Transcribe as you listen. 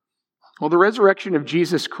Well, the resurrection of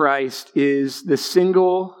Jesus Christ is the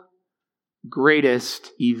single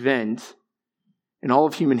greatest event in all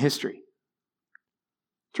of human history.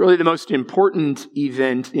 It's really the most important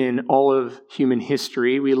event in all of human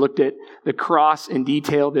history. We looked at the cross in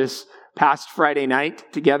detail this past Friday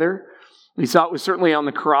night together. We saw it was certainly on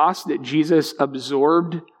the cross that Jesus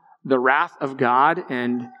absorbed the wrath of God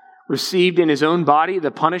and received in his own body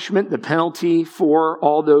the punishment, the penalty for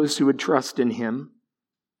all those who would trust in him.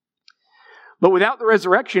 But without the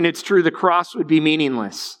resurrection, it's true the cross would be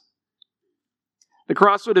meaningless. The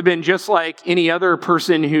cross would have been just like any other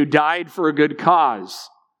person who died for a good cause.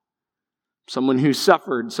 Someone who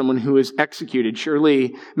suffered, someone who was executed.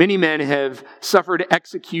 Surely many men have suffered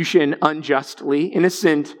execution unjustly.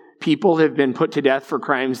 Innocent people have been put to death for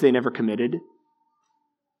crimes they never committed.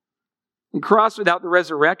 The cross without the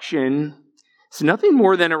resurrection is nothing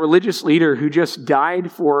more than a religious leader who just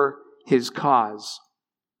died for his cause.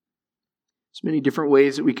 There's many different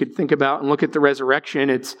ways that we could think about and look at the resurrection.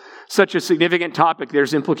 It's such a significant topic.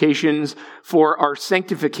 There's implications for our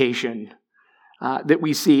sanctification that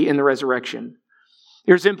we see in the resurrection.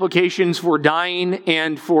 There's implications for dying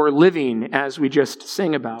and for living, as we just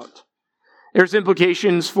sang about. There's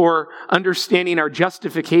implications for understanding our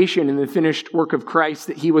justification in the finished work of Christ,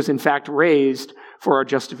 that he was in fact raised for our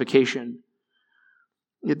justification.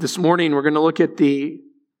 Yet this morning we're going to look at the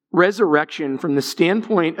resurrection from the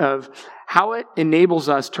standpoint of how it enables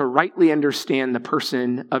us to rightly understand the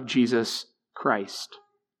person of Jesus Christ.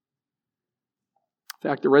 In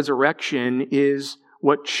fact, the resurrection is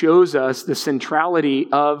what shows us the centrality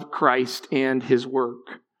of Christ and his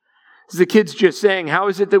work. As the kids just saying, how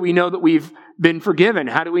is it that we know that we've been forgiven?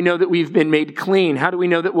 How do we know that we've been made clean? How do we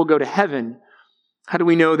know that we'll go to heaven? How do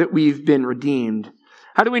we know that we've been redeemed?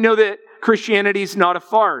 How do we know that Christianity is not a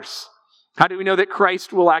farce? How do we know that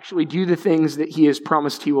Christ will actually do the things that he has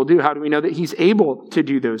promised he will do? How do we know that he's able to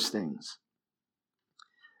do those things?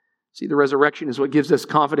 See, the resurrection is what gives us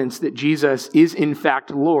confidence that Jesus is in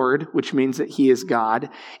fact Lord, which means that he is God,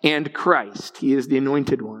 and Christ. He is the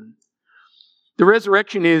anointed one. The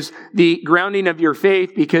resurrection is the grounding of your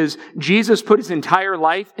faith because Jesus put his entire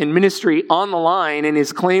life and ministry on the line in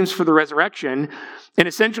his claims for the resurrection and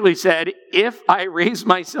essentially said, if I raise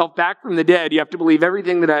myself back from the dead, you have to believe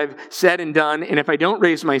everything that I've said and done, and if I don't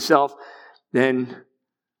raise myself, then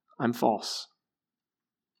I'm false.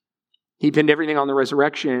 He pinned everything on the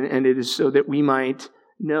resurrection, and it is so that we might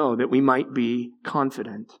know, that we might be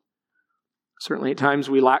confident. Certainly at times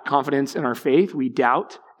we lack confidence in our faith. We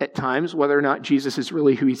doubt at times whether or not Jesus is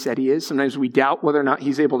really who he said he is. Sometimes we doubt whether or not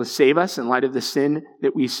he's able to save us in light of the sin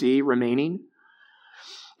that we see remaining.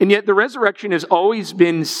 And yet the resurrection has always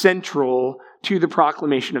been central to the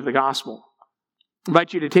proclamation of the gospel. I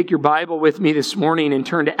invite you to take your Bible with me this morning and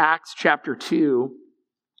turn to Acts chapter 2.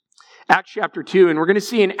 Acts chapter 2, and we're going to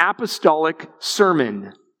see an apostolic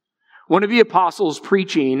sermon. One of the apostles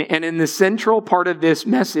preaching, and in the central part of this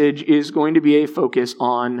message is going to be a focus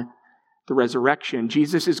on the resurrection.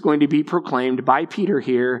 Jesus is going to be proclaimed by Peter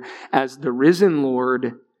here as the risen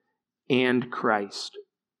Lord and Christ.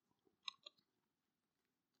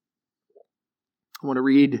 I want to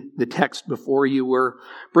read the text before you. We're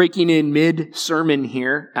breaking in mid-sermon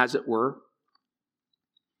here, as it were.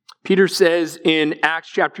 Peter says in Acts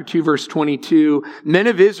chapter 2, verse 22, "Men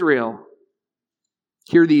of Israel,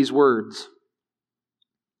 hear these words.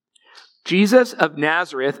 Jesus of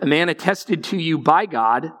Nazareth, a man attested to you by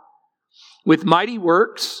God, with mighty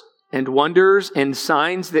works and wonders and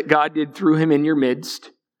signs that God did through him in your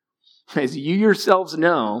midst, as you yourselves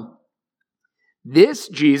know, this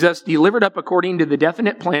Jesus, delivered up according to the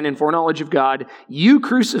definite plan and foreknowledge of God, you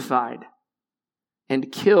crucified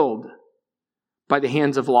and killed by the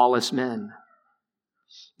hands of lawless men.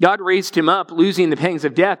 God raised him up, losing the pangs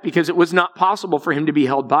of death, because it was not possible for him to be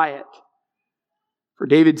held by it. For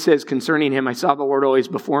David says concerning him, I saw the Lord always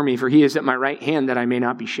before me, for he is at my right hand that I may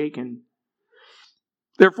not be shaken.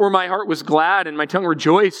 Therefore my heart was glad and my tongue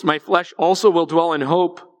rejoiced. My flesh also will dwell in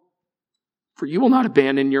hope. For you will not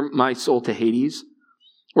abandon my soul to Hades,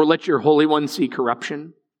 or let your Holy One see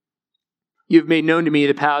corruption. You have made known to me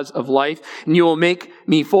the paths of life, and you will make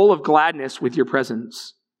me full of gladness with your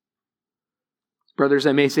presence. Brothers,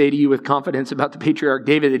 I may say to you with confidence about the patriarch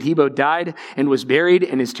David that he both died and was buried,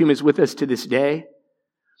 and his tomb is with us to this day.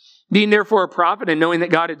 Being therefore a prophet, and knowing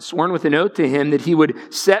that God had sworn with an oath to him that he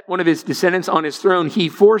would set one of his descendants on his throne, he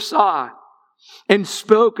foresaw and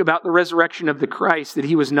spoke about the resurrection of the Christ, that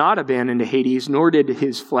he was not abandoned to Hades, nor did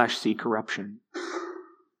his flesh see corruption.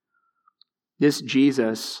 This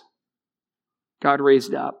Jesus God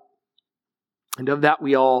raised up, and of that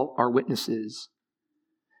we all are witnesses.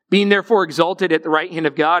 Being therefore exalted at the right hand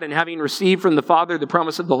of God, and having received from the Father the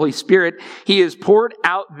promise of the Holy Spirit, he has poured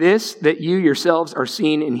out this that you yourselves are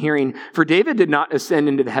seeing and hearing. For David did not ascend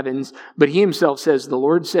into the heavens, but he himself says, the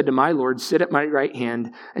Lord said to my Lord, sit at my right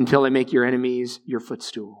hand until I make your enemies your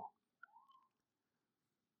footstool.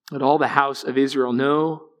 Let all the house of Israel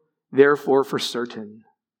know, therefore, for certain,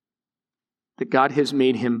 that God has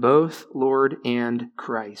made him both Lord and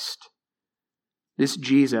Christ, this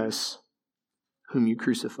Jesus whom you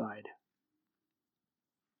crucified.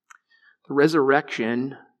 The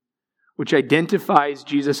resurrection, which identifies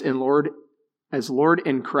Jesus as Lord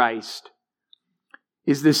and Christ,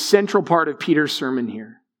 is the central part of Peter's sermon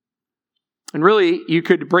here. And really, you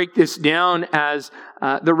could break this down as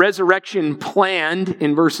the resurrection planned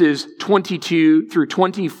in verses 22 through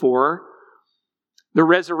 24, the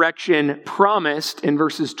resurrection promised in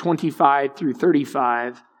verses 25 through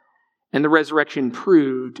 35, and the resurrection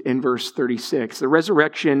proved in verse 36. The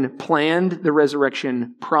resurrection planned, the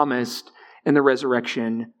resurrection promised, and the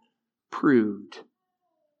resurrection proved.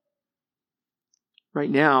 Right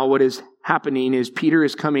now, what is happening is Peter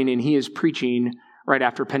is coming and he is preaching right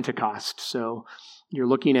after Pentecost. So you're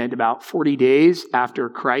looking at about 40 days after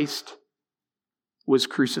Christ was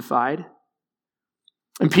crucified.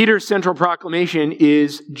 And Peter's central proclamation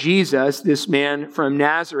is Jesus, this man from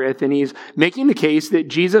Nazareth, and he's making the case that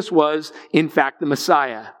Jesus was, in fact, the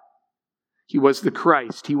Messiah. He was the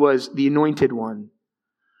Christ. He was the anointed one.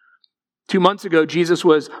 2 months ago, Jesus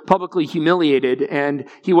was publicly humiliated, and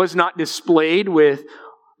he was not displayed with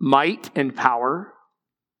might and power.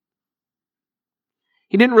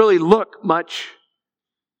 He didn't really look much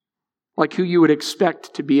like who you would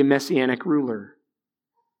expect to be a messianic ruler.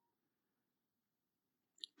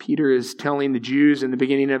 Peter is telling the Jews in the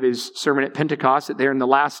beginning of his sermon at Pentecost that they're in the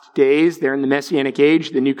last days, they're in the messianic age,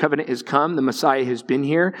 the new covenant has come, the Messiah has been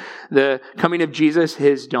here, the coming of Jesus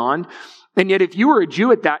has dawned. And yet if you were a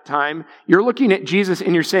Jew at that time, you're looking at Jesus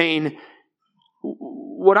and you're saying,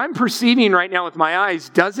 what I'm perceiving right now with my eyes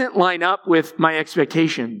doesn't line up with my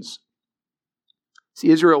expectations. See,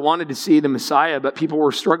 Israel wanted to see the Messiah, but people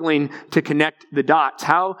were struggling to connect the dots.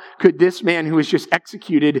 How could this man who was just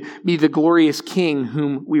executed be the glorious king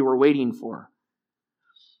whom we were waiting for?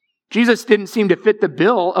 Jesus didn't seem to fit the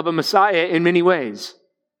bill of a Messiah in many ways.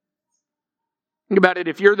 Think about it.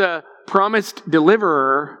 If you're the promised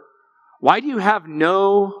deliverer, why do you have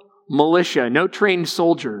no militia, no trained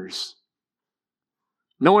soldiers?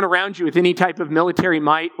 No one around you with any type of military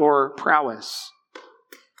might or prowess?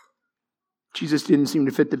 Jesus didn't seem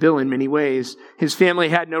to fit the bill in many ways. His family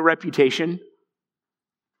had no reputation.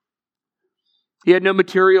 He had no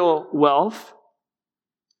material wealth.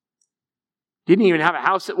 He didn't even have a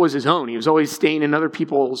house that was his own. He was always staying in other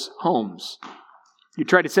people's homes. You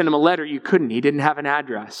tried to send him a letter, you couldn't. He didn't have an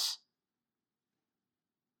address.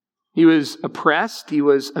 He was oppressed. He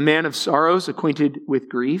was a man of sorrows, acquainted with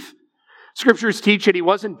grief. Scriptures teach that he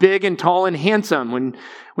wasn't big and tall and handsome.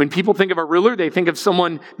 When people think of a ruler, they think of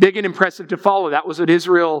someone big and impressive to follow. That was what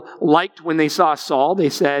Israel liked when they saw Saul. They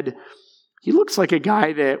said, he looks like a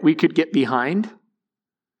guy that we could get behind.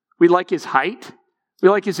 We like his height. We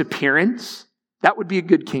like his appearance. That would be a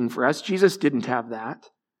good king for us. Jesus didn't have that.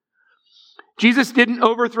 Jesus didn't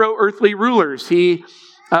overthrow earthly rulers. He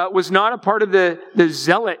was not a part of the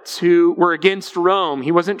zealots who were against Rome.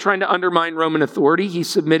 He wasn't trying to undermine Roman authority. He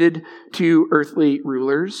submitted to earthly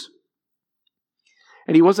rulers.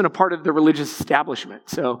 And he wasn't a part of the religious establishment.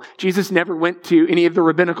 So Jesus never went to any of the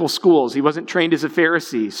rabbinical schools. He wasn't trained as a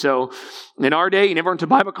Pharisee. So in our day, he never went to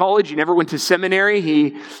Bible college. He never went to seminary.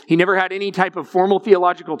 He never had any type of formal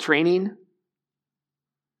theological training.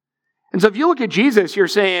 And so if you look at Jesus, you're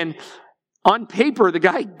saying, on paper, the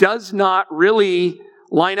guy does not really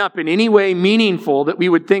line up in any way meaningful that we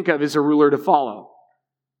would think of as a ruler to follow.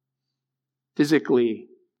 Physically,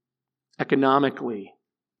 economically,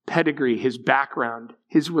 pedigree, his background,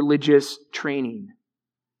 his religious training.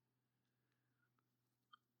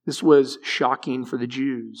 This was shocking for the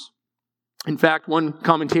Jews. In fact, one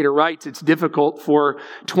commentator writes, it's difficult for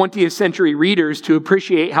 20th century readers to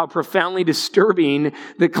appreciate how profoundly disturbing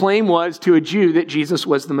the claim was to a Jew that Jesus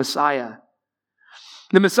was the Messiah.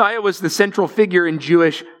 The Messiah was the central figure in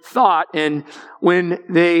Jewish thought, and when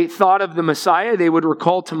they thought of the Messiah, they would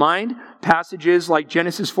recall to mind passages like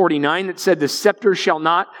Genesis 49 that said, the scepter shall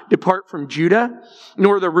not depart from Judah,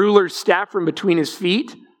 nor the ruler's staff from between his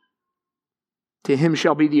feet. To him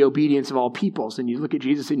shall be the obedience of all peoples. And you look at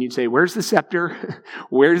Jesus and you'd say, where's the scepter?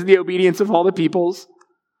 Where's the obedience of all the peoples?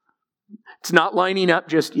 It's not lining up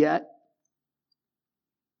just yet.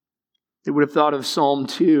 They would have thought of Psalm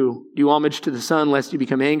 2, do homage to the Son, lest you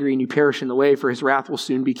become angry and you perish in the way, for his wrath will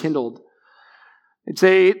soon be kindled. They'd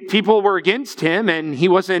say people were against him and he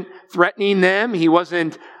wasn't threatening them. He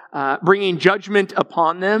wasn't bringing judgment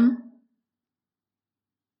upon them.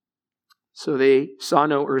 So they saw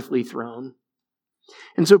no earthly throne.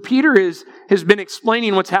 And so Peter has been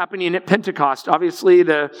explaining what's happening at Pentecost. Obviously,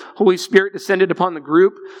 the Holy Spirit descended upon the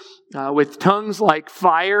group with tongues like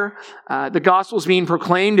fire. The gospel's being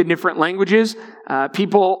proclaimed in different languages.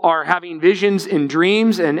 People are having visions and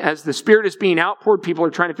dreams. And as the Spirit is being outpoured, people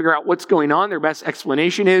are trying to figure out what's going on. Their best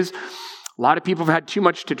explanation is a lot of people have had too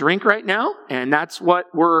much to drink right now. And that's what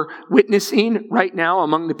we're witnessing right now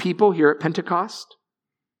among the people here at Pentecost.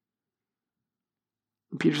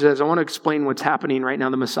 Peter says, I want to explain what's happening right now.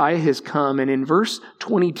 The Messiah has come. And in verse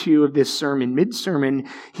 22 of this sermon, mid-sermon,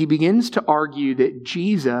 he begins to argue that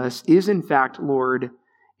Jesus is in fact Lord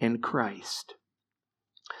and Christ.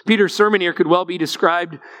 Peter's sermon here could well be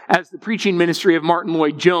described as the preaching ministry of Martin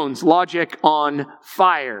Lloyd-Jones, logic on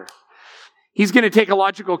fire. He's going to take a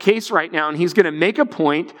logical case right now, and he's going to make a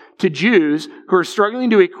point to Jews who are struggling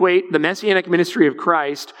to equate the messianic ministry of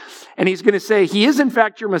Christ. And he's going to say, he is in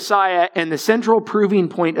fact your Messiah, and the central proving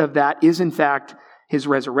point of that is in fact his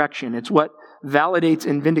resurrection. It's what validates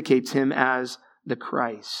and vindicates him as the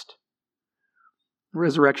Christ.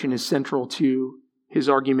 Resurrection is central to his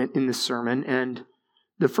argument in this sermon. And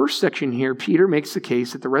the first section here, Peter makes the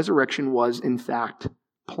case that the resurrection was in fact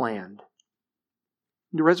planned.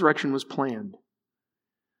 The resurrection was planned.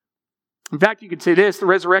 In fact, you could say this, the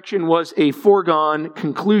resurrection was a foregone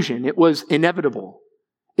conclusion. It was inevitable.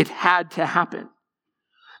 It had to happen.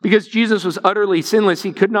 Because Jesus was utterly sinless,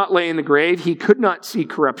 he could not lay in the grave, he could not see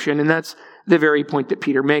corruption, and that's the very point that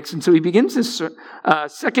Peter makes. And so he begins this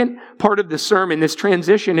second part of the sermon, this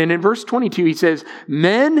transition, and in verse 22 he says,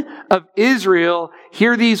 Men of Israel,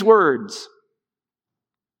 hear these words.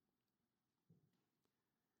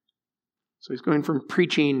 So he's going from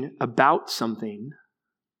preaching about something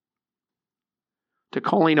to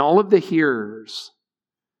calling all of the hearers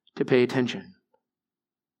to pay attention.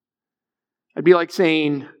 It'd be like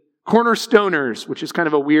saying cornerstoners, which is kind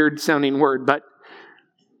of a weird sounding word, but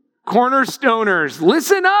cornerstoners,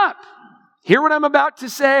 listen up. Hear what I'm about to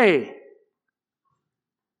say.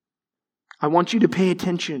 I want you to pay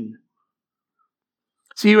attention.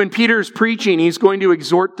 See, when Peter's preaching, he's going to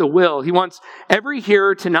exhort the will. He wants every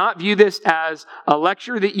hearer to not view this as a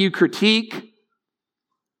lecture that you critique,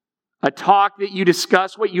 a talk that you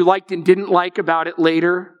discuss what you liked and didn't like about it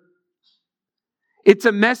later. It's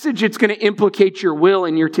a message that's going to implicate your will,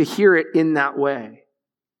 and you're to hear it in that way.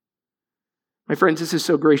 My friends, this is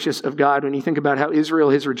so gracious of God when you think about how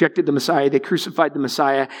Israel has rejected the Messiah, they crucified the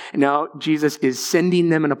Messiah, and now Jesus is sending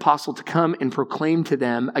them an apostle to come and proclaim to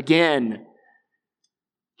them again,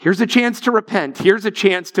 here's a chance to repent. Here's a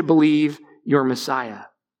chance to believe your Messiah.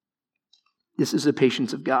 This is the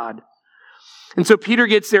patience of God. And so Peter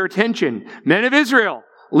gets their attention. Men of Israel,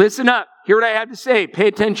 listen up. Hear what I have to say. Pay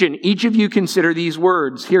attention. Each of you consider these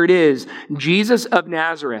words. Here it is. Jesus of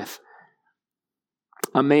Nazareth,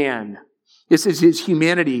 a man. This is his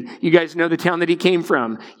humanity. You guys know the town that he came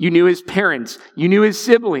from. You knew his parents. You knew his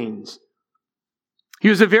siblings. He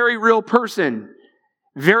was a very real person.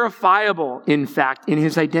 Verifiable, in fact, in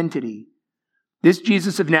his identity. This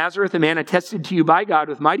Jesus of Nazareth, a man attested to you by God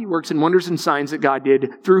with mighty works and wonders and signs that God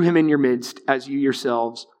did through him in your midst, as you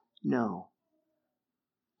yourselves know.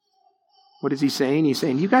 What is he saying? He's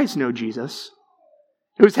saying, you guys know Jesus.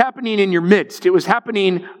 It was happening in your midst. It was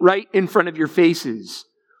happening right in front of your faces.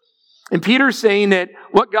 And Peter's saying that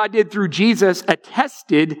what God did through Jesus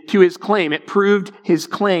attested to his claim. It proved his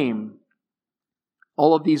claim.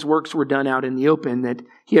 All of these works were done out in the open, that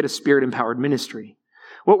he had a Spirit-empowered ministry.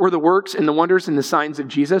 What were the works and the wonders and the signs of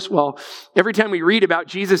Jesus? Well, every time we read about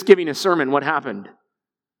Jesus giving a sermon, what happened?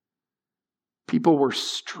 People were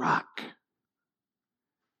struck.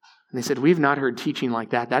 And they said, we've not heard teaching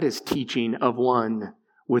like that. That is teaching of one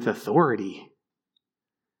with authority.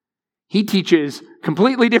 He teaches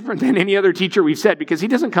completely different than any other teacher we've said, because he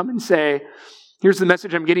doesn't come and say, here's the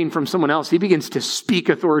message I'm getting from someone else. He begins to speak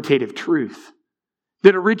authoritative truth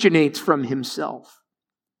that originates from himself.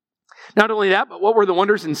 Not only that, but what were the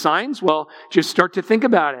wonders and signs? Well, just start to think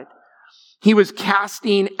about it. He was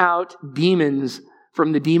casting out demons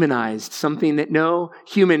from the demonized, something that no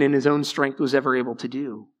human in his own strength was ever able to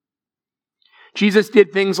do. Jesus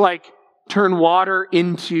did things like turn water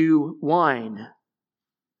into wine.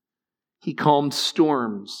 He calmed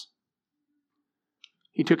storms.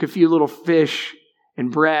 He took a few little fish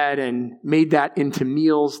and bread and made that into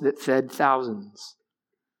meals that fed thousands.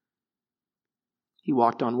 He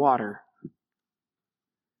walked on water.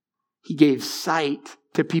 He gave sight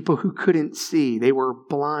to people who couldn't see. They were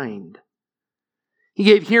blind. He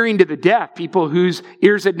gave hearing to the deaf, people whose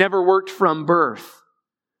ears had never worked from birth.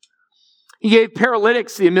 He gave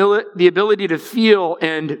paralytics the ability to feel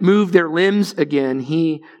and move their limbs again.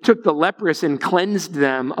 He took the leprous and cleansed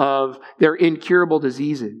them of their incurable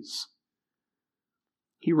diseases.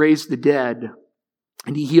 He raised the dead,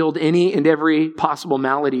 and he healed any and every possible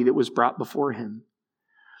malady that was brought before him.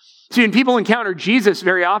 See, when people encountered Jesus,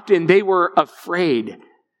 very often they were afraid.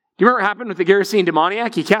 Do you remember what happened with the Gerasene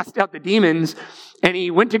demoniac? He cast out the demons, and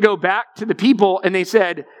he went to go back to the people, and they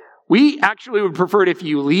said, "We actually would prefer it if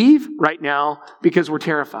you leave right now because we're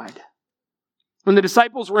terrified." When the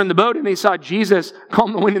disciples were in the boat and they saw Jesus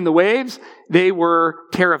calm the wind and the waves, they were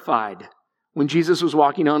terrified. When Jesus was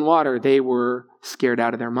walking on water, they were scared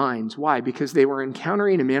out of their minds. Why? Because they were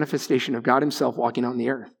encountering a manifestation of God himself walking on the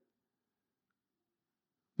earth.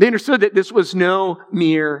 They understood that this was no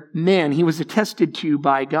mere man. He was attested to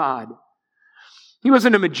by God. He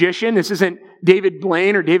wasn't a magician. This isn't David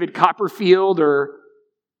Blaine or David Copperfield or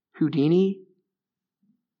Houdini.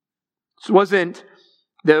 This wasn't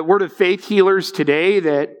the word of faith healers today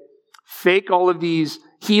that fake all of these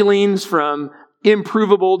healings from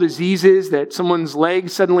improvable diseases, that someone's leg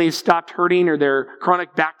suddenly stopped hurting or their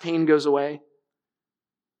chronic back pain goes away.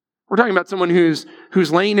 We're talking about someone who's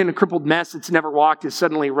laying in a crippled mess that's never walked, is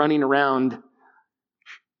suddenly running around,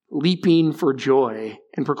 leaping for joy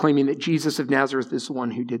and proclaiming that Jesus of Nazareth is the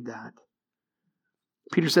one who did that.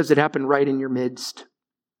 Peter says it happened right in your midst.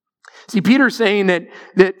 See, Peter's saying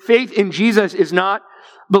that faith in Jesus is not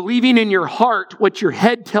believing in your heart what your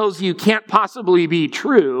head tells you can't possibly be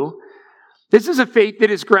true. This is a faith that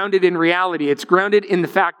is grounded in reality. It's grounded in the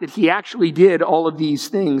fact that he actually did all of these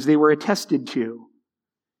things. They were attested to.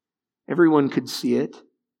 Everyone could see it.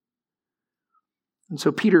 And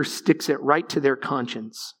so Peter sticks it right to their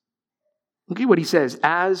conscience. Look at what he says,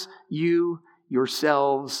 "As you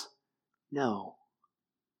yourselves know."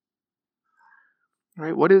 All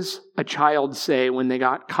right, what does a child say when they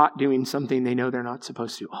got caught doing something they know they're not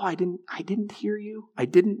supposed to? "Oh, I didn't hear you. I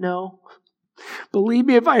didn't know. Believe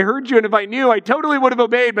me, if I heard you and if I knew, I totally would have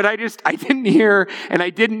obeyed, but I didn't hear and I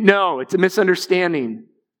didn't know." It's a misunderstanding.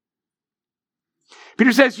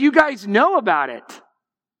 Peter says, you guys know about it.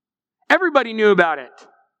 Everybody knew about it.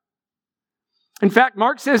 In fact,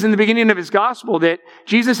 Mark says in the beginning of his gospel that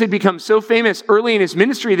Jesus had become so famous early in his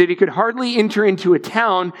ministry that he could hardly enter into a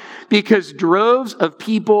town because droves of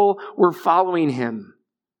people were following him.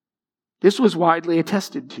 This was widely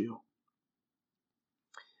attested to.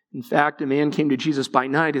 In fact, a man came to Jesus by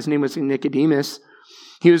night. His name was Nicodemus.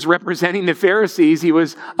 He was representing the Pharisees. He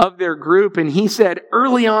was of their group. And he said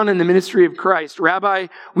early on in the ministry of Christ, "Rabbi,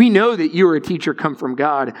 we know that you are a teacher come from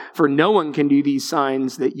God, for no one can do these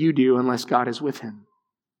signs that you do unless God is with him."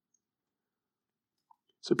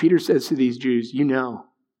 So Peter says to these Jews, you know.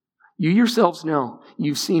 You yourselves know.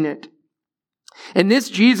 You've seen it. And this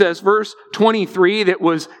Jesus, verse 23, that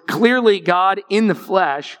was clearly God in the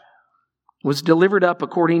flesh, was delivered up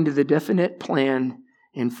according to the definite plan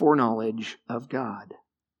and foreknowledge of God.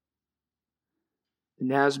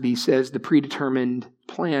 Nasby says the predetermined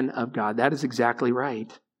plan of God. That is exactly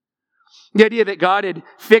right. The idea that God had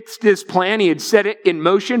fixed this plan, he had set it in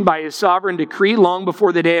motion by his sovereign decree long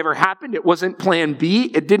before the day ever happened. It wasn't plan B.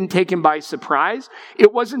 It didn't take him by surprise.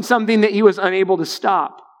 It wasn't something that he was unable to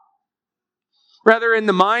stop. Rather, in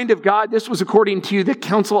the mind of God, this was according to the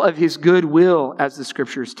counsel of his good will, as the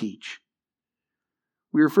scriptures teach.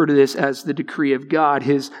 We refer to this as the decree of God,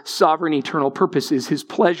 his sovereign eternal purposes, his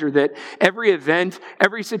pleasure that every event,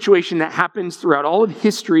 every situation that happens throughout all of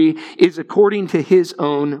history is according to his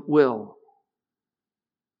own will.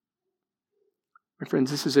 My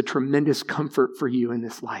friends, this is a tremendous comfort for you in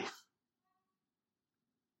this life.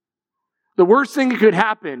 The worst thing that could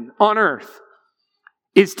happen on earth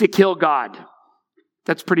is to kill God.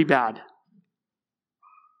 That's pretty bad.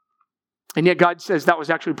 And yet God says that was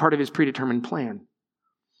actually part of his predetermined plan.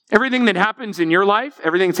 Everything that happens in your life,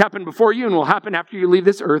 everything that's happened before you and will happen after you leave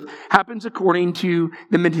this earth, happens according to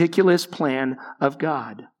the meticulous plan of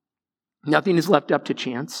God. Nothing is left up to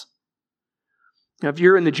chance. Now, if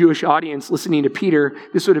you're in the Jewish audience listening to Peter,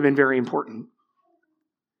 this would have been very important.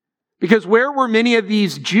 Because where were many of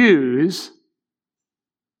these Jews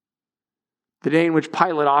the day in which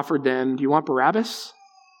Pilate offered them, do you want Barabbas?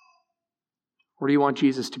 Or do you want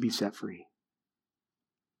Jesus to be set free?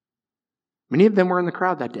 Many of them were in the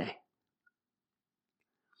crowd that day.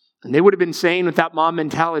 And they would have been saying with that mob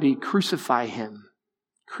mentality, crucify him.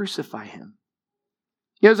 Crucify him.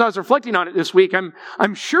 You know, as I was reflecting on it this week,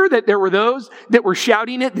 I'm sure that there were those that were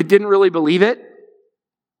shouting it that didn't really believe it.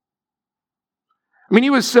 I mean, he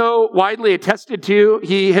was so widely attested to.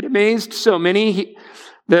 He had amazed so many.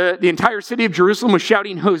 The entire city of Jerusalem was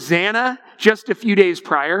shouting Hosanna just a few days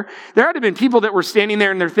prior. There had to have been people that were standing there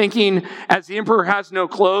and they're thinking, as the emperor has no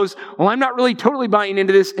clothes, well, I'm not really totally buying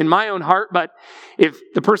into this in my own heart, but if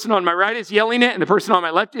the person on my right is yelling it and the person on my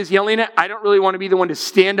left is yelling it, I don't really want to be the one to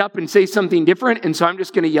stand up and say something different, and so I'm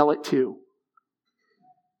just going to yell it too.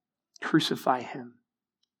 Crucify him.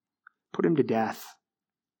 Put him to death.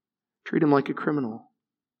 Treat him like a criminal.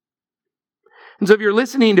 And so if you're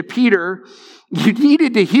listening to Peter, you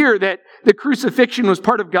needed to hear that the crucifixion was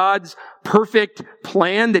part of God's perfect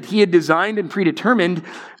plan that he had designed and predetermined,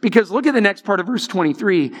 because look at the next part of verse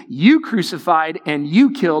 23. You crucified and you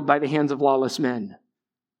killed by the hands of lawless men.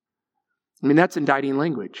 I mean, that's indicting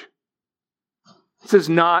language. This is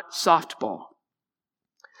not softball.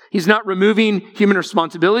 He's not removing human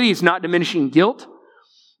responsibility. He's not diminishing guilt.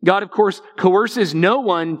 God, of course, coerces no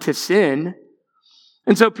one to sin.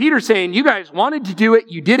 And so Peter's saying, you guys wanted to do it,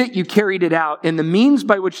 you did it, you carried it out. And the means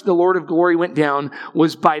by which the Lord of glory went down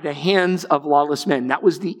was by the hands of lawless men. That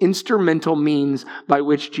was the instrumental means by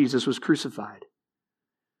which Jesus was crucified.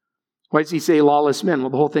 Why does he say lawless men? Well,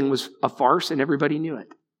 the whole thing was a farce and everybody knew it.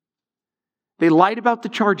 They lied about the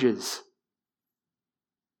charges.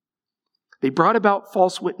 They brought about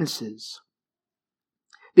false witnesses.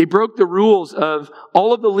 They broke the rules of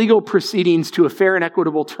all of the legal proceedings to a fair and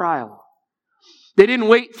equitable trial. They didn't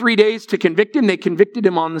wait 3 days to convict him. They convicted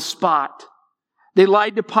him on the spot. They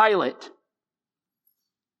lied to Pilate.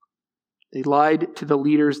 They lied to the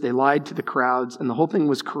leaders. They lied to the crowds. And the whole thing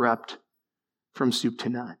was corrupt from soup to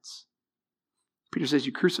nuts. Peter says,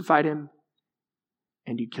 you crucified him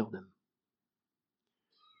and you killed him.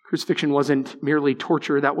 Crucifixion wasn't merely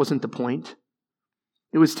torture. That wasn't the point.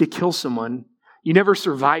 It was to kill someone. You never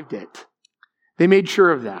survived it. They made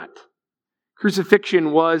sure of that.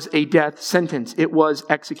 Crucifixion was a death sentence. It was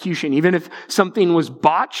execution. Even if something was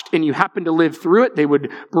botched and you happened to live through it, they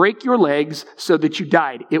would break your legs so that you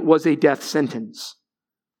died. It was a death sentence.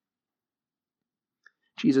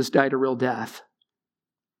 Jesus died a real death.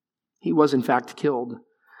 He was in fact killed.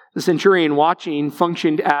 The centurion watching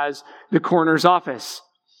functioned as the coroner's office.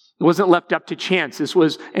 It wasn't left up to chance. This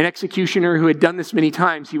was an executioner who had done this many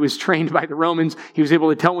times. He was trained by the Romans. He was able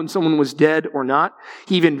to tell when someone was dead or not.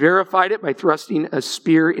 He even verified it by thrusting a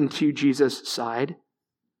spear into Jesus' side.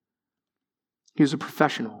 He was a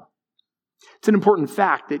professional. It's an important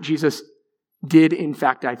fact that Jesus did in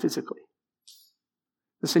fact die physically.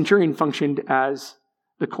 The centurion functioned as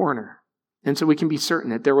the coroner. And so we can be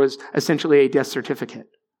certain that there was essentially a death certificate.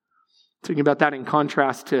 Thinking about that in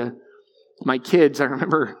contrast to my kids, I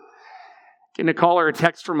remember getting a call or a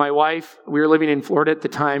text from my wife. We were living in Florida at the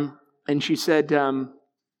time, and she said, the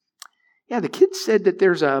kids said that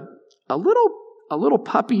there's a little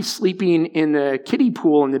puppy sleeping in the kiddie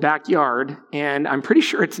pool in the backyard, and I'm pretty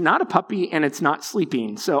sure it's not a puppy and it's not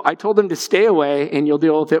sleeping. So I told them to stay away, and you'll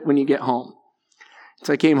deal with it when you get home.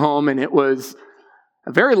 So I came home, and it was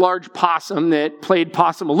a very large possum that played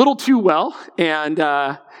possum a little too well, and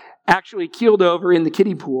actually keeled over in the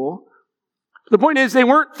kiddie pool. The point is, they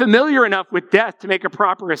weren't familiar enough with death to make a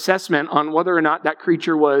proper assessment on whether or not that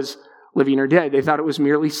creature was living or dead. They thought it was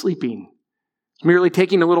merely sleeping, merely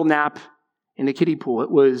taking a little nap in the kiddie pool. It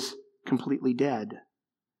was completely dead.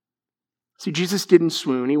 See, Jesus didn't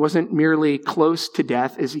swoon. He wasn't merely close to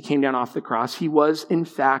death as he came down off the cross. He was, in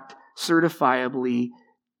fact, certifiably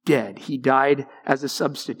dead. He died as a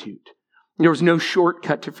substitute. There was no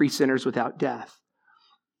shortcut to free sinners without death.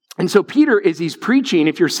 And so Peter, as he's preaching,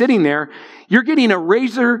 if you're sitting there, you're getting a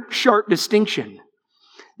razor-sharp distinction.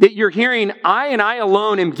 That you're hearing, I and I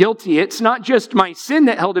alone am guilty. It's not just my sin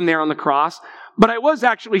that held him there on the cross, but I was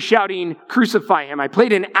actually shouting, crucify him. I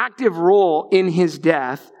played an active role in his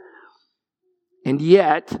death. And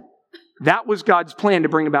yet, that was God's plan to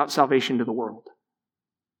bring about salvation to the world.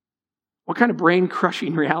 What kind of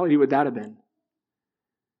brain-crushing reality would that have been?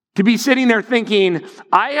 To be sitting there thinking,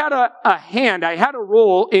 I had a hand, I had a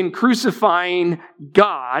role in crucifying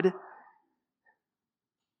God,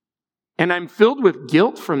 and I'm filled with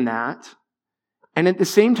guilt from that. And at the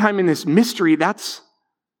same time in this mystery, that's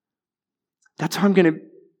how I'm going to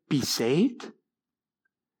be saved?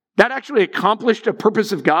 That actually accomplished a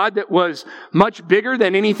purpose of God that was much bigger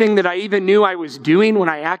than anything that I even knew I was doing when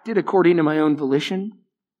I acted according to my own volition.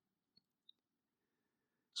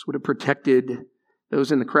 This would have protected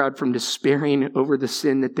those in the crowd from despairing over the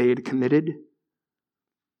sin that they had committed.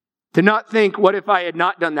 To not think, what if I had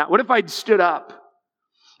not done that? What if I'd stood up?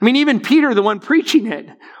 I mean, even Peter, the one preaching it,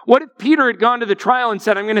 what if Peter had gone to the trial and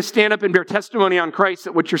said, I'm going to stand up and bear testimony on Christ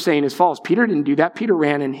that what you're saying is false? Peter didn't do that. Peter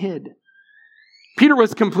ran and hid. Peter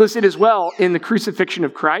was complicit as well in the crucifixion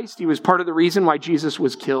of Christ. He was part of the reason why Jesus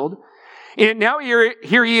was killed. And now here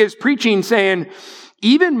he is preaching, saying,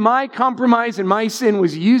 even my compromise and my sin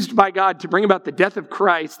was used by God to bring about the death of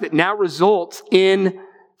Christ that now results in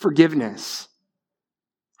forgiveness.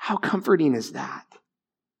 How comforting is that?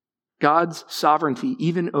 God's sovereignty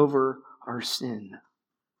even over our sin.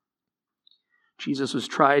 Jesus was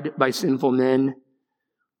tried by sinful men,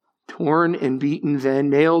 torn and beaten then,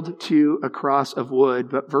 nailed to a cross of wood.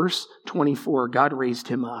 But verse 24, God raised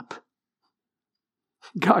him up.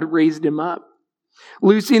 God raised him up,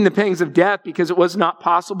 loosing the pangs of death because it was not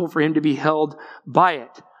possible for him to be held by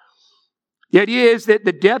it. The idea is that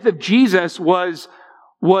the death of Jesus was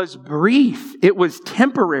brief. It was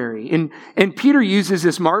temporary. And Peter uses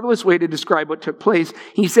this marvelous way to describe what took place.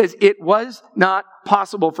 He says it was not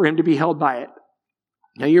possible for him to be held by it.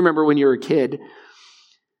 Now, you remember when you were a kid,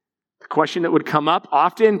 the question that would come up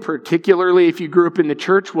often, particularly if you grew up in the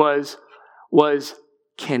church, was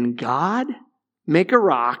can God make a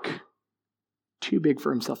rock too big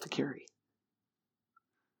for himself to carry?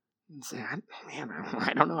 And say,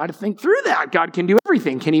 I don't know how to think through that. God can do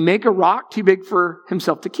everything. Can he make a rock too big for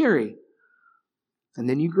himself to carry? And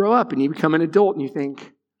then you grow up and you become an adult and you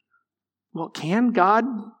think, well, can God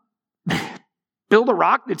build a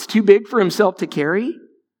rock that's too big for himself to carry?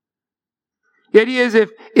 The idea is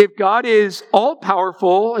if God is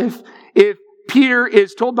all-powerful, if Peter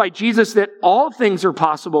is told by Jesus that all things are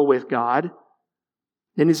possible with God,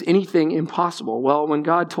 then is anything impossible? Well, when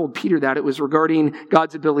God told Peter that, it was regarding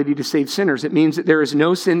God's ability to save sinners. It means that there is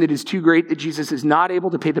no sin that is too great that Jesus is not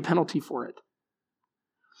able to pay the penalty for it.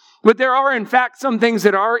 But there are, in fact, some things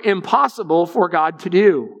that are impossible for God to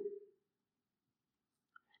do.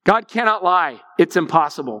 God cannot lie. It's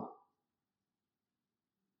impossible.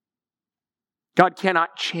 God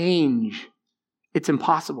cannot change. It's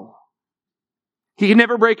impossible. He can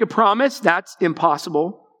never break a promise. That's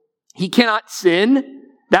impossible. He cannot sin.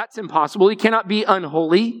 That's impossible. He cannot be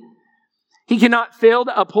unholy. He cannot fail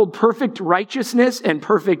to uphold perfect righteousness and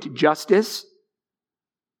perfect justice.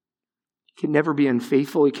 He can never be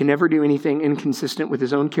unfaithful. He can never do anything inconsistent with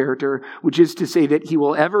his own character, which is to say that he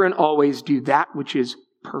will ever and always do that which is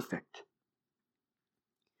perfect.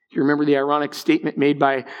 Do you remember the ironic statement made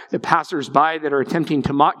by the passersby that are attempting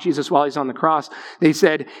to mock Jesus while he's on the cross? They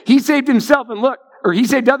said, he saved himself and look, or he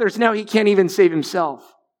saved others, now he can't even save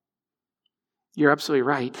himself. You're absolutely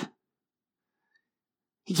right.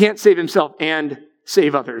 He can't save himself and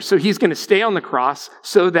save others. So he's going to stay on the cross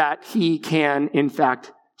so that he can, in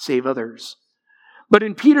fact, save others. But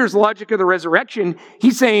in Peter's logic of the resurrection,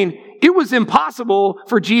 he's saying it was impossible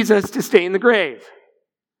for Jesus to stay in the grave.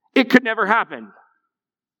 It could never happen.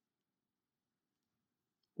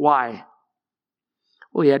 Why?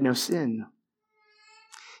 Well, he had no sin.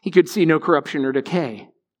 He could see no corruption or decay.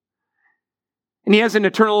 And he has an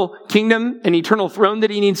eternal kingdom, an eternal throne that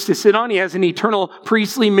he needs to sit on. He has an eternal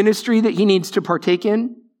priestly ministry that he needs to partake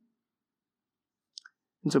in.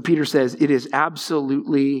 And so Peter says it is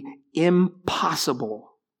absolutely impossible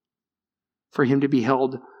for him to be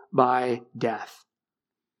held by death.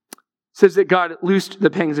 It says that God loosed the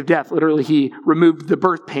pangs of death. Literally, he removed the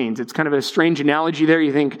birth pains. It's kind of a strange analogy there.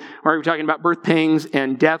 You think, are we talking about birth pangs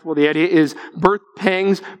and death? Well, the idea is birth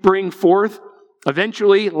pangs bring forth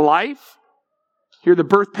eventually life. Here, the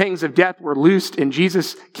birth pangs of death were loosed, and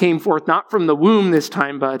Jesus came forth not from the womb this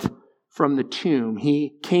time, but from the tomb.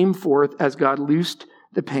 He came forth as God loosed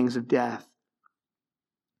the pangs of death.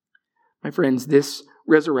 My friends, this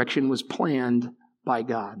resurrection was planned by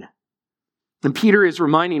God. And Peter is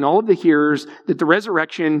reminding all of the hearers that the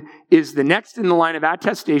resurrection is the next in the line of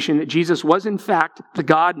attestation that Jesus was in fact the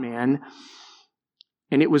God-man,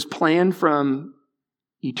 and it was planned from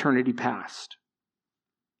eternity past.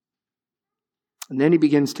 And then he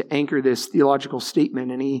begins to anchor this theological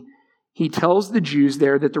statement, and he tells the Jews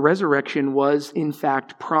there that the resurrection was in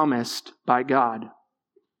fact promised by God.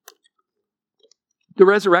 The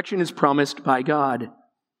resurrection is promised by God.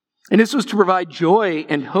 And this was to provide joy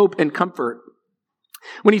and hope and comfort.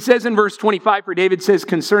 When he says in verse 25, for David says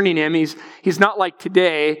concerning him, he's not like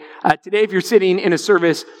today. Today, if you're sitting in a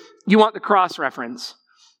service, you want the cross reference.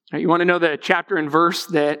 Right? You want to know the chapter and verse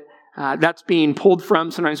that's being pulled from.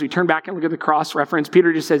 Sometimes we turn back and look at the cross reference.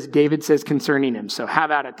 Peter just says, David says concerning him. So have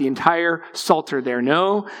at it. The entire Psalter there.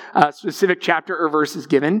 No specific chapter or verse is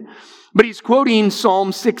given. But he's quoting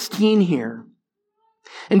Psalm 16 here.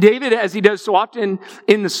 And David, as he does so often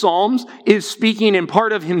in the Psalms, is speaking in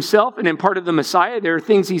part of himself and in part of the Messiah. There are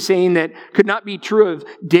things he's saying that could not be true of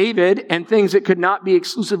David and things that could not be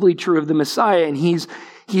exclusively true of the Messiah. And he's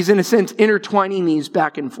in a sense intertwining these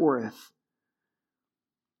back and forth.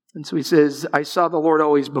 And so he says, I saw the Lord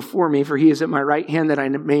always before me, for he is at my right hand that I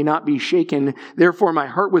may not be shaken. Therefore my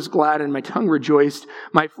heart was glad and my tongue rejoiced.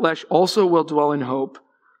 My flesh also will dwell in hope.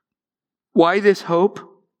 Why this hope?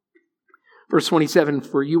 Verse 27,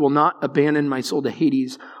 for you will not abandon my soul to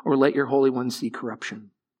Hades or let your Holy One see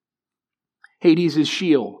corruption. Hades is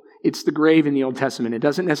Sheol. It's the grave in the Old Testament. It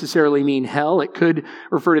doesn't necessarily mean hell. It could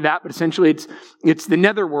refer to that, but essentially it's the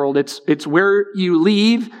netherworld. It's where you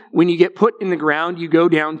leave. When you get put in the ground, you go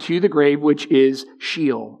down to the grave, which is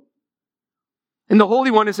Sheol. And the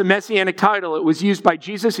Holy One is a messianic title. It was used by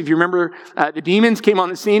Jesus. If you remember, the demons came on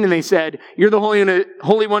the scene and they said, you're the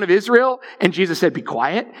Holy One of Israel. And Jesus said, be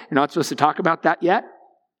quiet. You're not supposed to talk about that yet.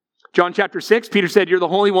 John chapter 6, Peter said, you're the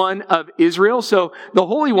Holy One of Israel. So the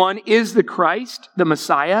Holy One is the Christ, the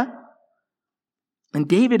Messiah. And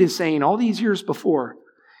David is saying all these years before,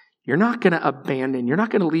 you're not going to abandon, you're not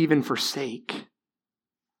going to leave and forsake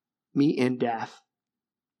me in death.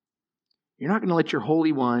 You're not going to let your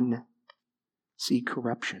Holy One see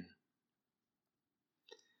corruption.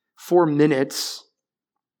 4 minutes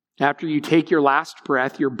after you take your last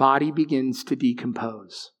breath, your body begins to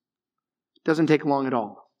decompose. It doesn't take long at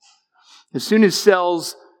all. As soon as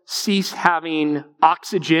cells cease having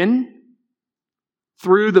oxygen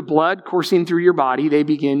through the blood coursing through your body, they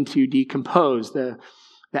begin to decompose. The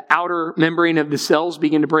outer membrane of the cells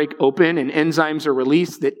begin to break open and enzymes are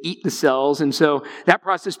released that eat the cells. And so that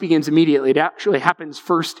process begins immediately. It actually happens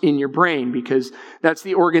first in your brain because that's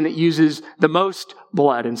the organ that uses the most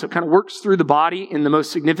blood. And so it kind of works through the body in the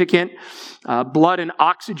most significant blood and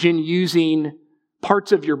oxygen using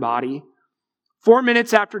parts of your body. 4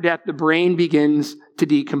 minutes after death, the brain begins to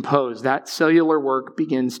decompose. That cellular work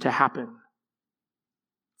begins to happen.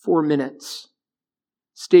 4 minutes.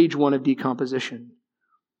 Stage 1 of decomposition.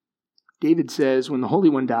 David says when the Holy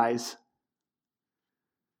One dies,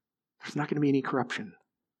 there's not going to be any corruption.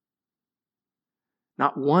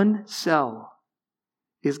 Not one cell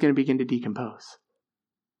is going to begin to decompose.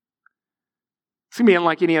 It's going to be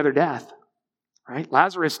unlike any other death, right?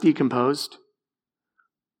 Lazarus decomposed.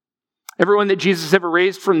 Everyone that Jesus ever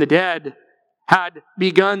raised from the dead had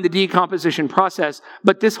begun the decomposition process,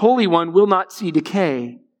 but this Holy One will not see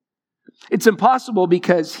decay. It's impossible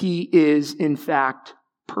because he is, in fact,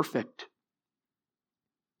 perfect.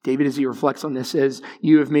 David, as he reflects on this, says,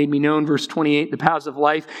 you have made me known, verse 28, the paths of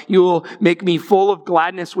life. You will make me full of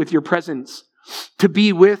gladness with your presence, to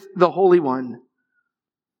be with the Holy One.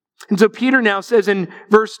 And so Peter now says in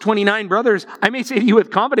verse 29, brothers, I may say to you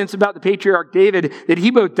with confidence about the patriarch David that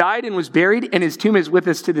he both died and was buried, and his tomb is with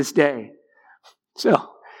us to this day. So,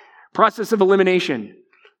 process of elimination.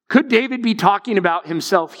 Could David be talking about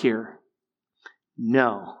himself here?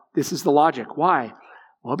 No. This is the logic. Why?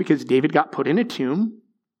 Well, because David got put in a tomb.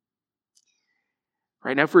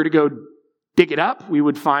 Right now, if we were to go dig it up, we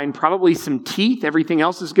would find probably some teeth. Everything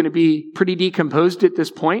else is going to be pretty decomposed at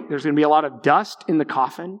this point. There's going to be a lot of dust in the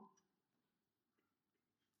coffin.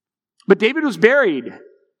 But David was buried.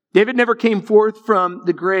 David never came forth from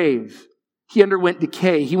the grave. He underwent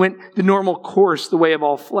decay. He went the normal course, the way of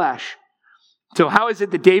all flesh. So how is it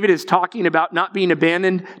that David is talking about not being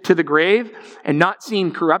abandoned to the grave and not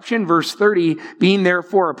seeing corruption? Verse 30, being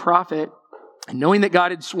therefore a prophet, and knowing that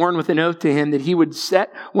God had sworn with an oath to him that he would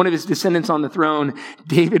set one of his descendants on the throne,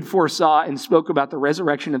 David foresaw and spoke about the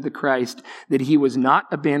resurrection of the Christ, that he was not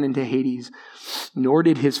abandoned to Hades, nor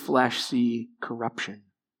did his flesh see corruption.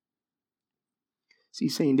 So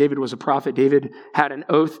he's saying David was a prophet. David had an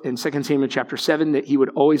oath in 2 Samuel chapter 7 that he would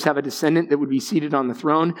always have a descendant that would be seated on the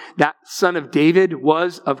throne. That son of David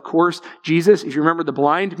was, of course, Jesus. If you remember the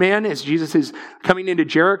blind man, as Jesus is coming into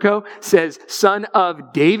Jericho, says, son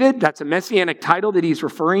of David. That's a messianic title that he's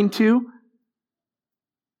referring to.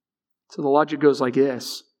 So the logic goes like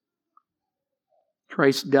this.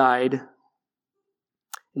 Christ died,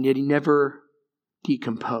 and yet he never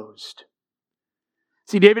decomposed.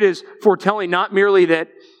 See, David is foretelling not merely that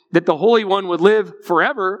the Holy One would live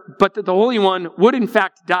forever, but that the Holy One would in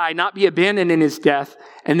fact die, not be abandoned in his death,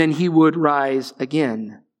 and then he would rise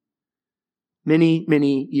again many,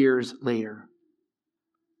 many years later.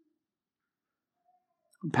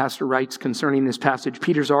 Pastor writes concerning this passage,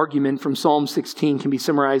 Peter's argument from Psalm 16 can be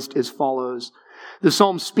summarized as follows. The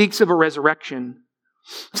psalm speaks of a resurrection.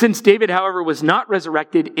 Since David, however, was not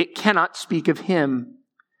resurrected, it cannot speak of him.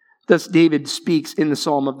 Thus David speaks in the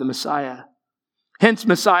psalm of the Messiah. Hence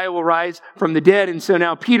Messiah will rise from the dead. And so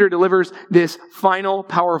now Peter delivers this final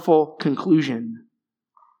powerful conclusion.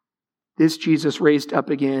 This Jesus raised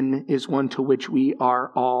up again is one to which we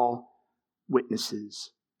are all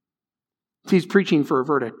witnesses. He's preaching for a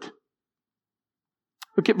verdict.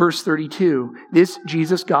 Look at verse 32. This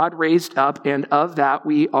Jesus God raised up, and of that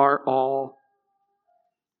we are all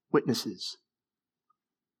witnesses.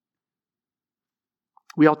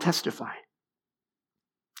 We all testify.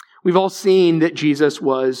 We've all seen that Jesus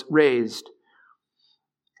was raised.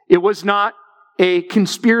 It was not a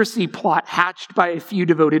conspiracy plot hatched by a few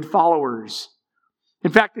devoted followers.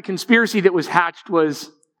 In fact, the conspiracy that was hatched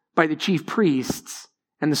was by the chief priests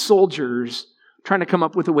and the soldiers trying to come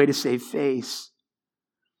up with a way to save face.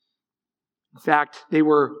 In fact, they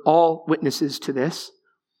were all witnesses to this.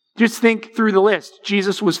 Just think through the list.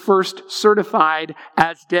 Jesus was first certified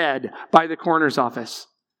as dead by the coroner's office.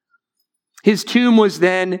 His tomb was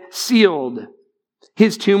then sealed.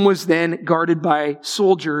 His tomb was then guarded by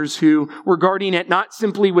soldiers who were guarding it not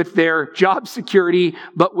simply with their job security,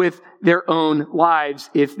 but with their own lives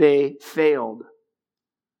if they failed.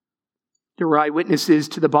 There were eyewitnesses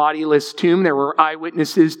to the bodiless tomb. There were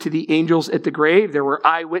eyewitnesses to the angels at the grave. There were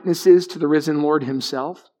eyewitnesses to the risen Lord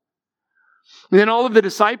himself. And then all of the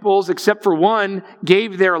disciples, except for one,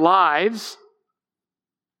 gave their lives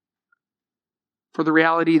for the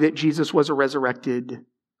reality that Jesus was a resurrected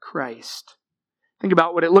Christ. Think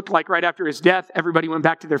about what it looked like right after his death. Everybody went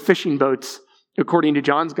back to their fishing boats, according to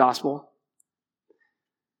John's gospel.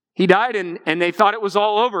 He died and they thought it was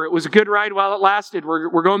all over. It was a good ride while it lasted.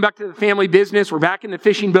 We're going back to the family business. We're back in the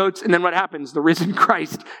fishing boats. And then what happens? The risen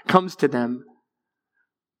Christ comes to them.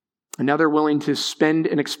 And now they're willing to spend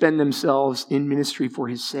and expend themselves in ministry for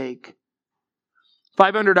his sake.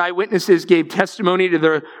 500 eyewitnesses gave testimony to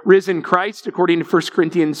the risen Christ, according to 1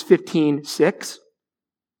 Corinthians 15:6.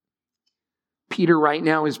 Peter right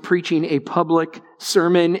now is preaching a public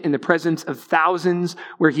sermon in the presence of thousands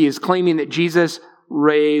where he is claiming that Jesus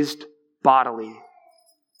raised bodily.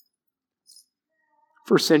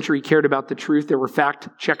 First century cared about the truth. There were fact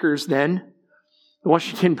checkers then. The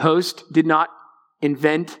Washington Post did not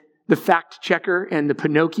invent the fact checker and the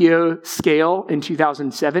Pinocchio scale in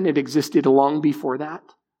 2007. It existed long before that.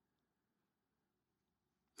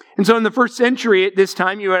 And so in the first century at this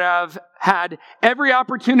time, you would have had every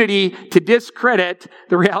opportunity to discredit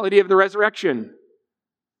the reality of the resurrection.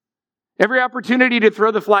 Every opportunity to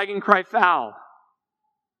throw the flag and cry foul.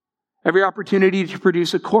 Every opportunity to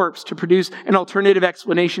produce a corpse, to produce an alternative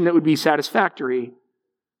explanation that would be satisfactory.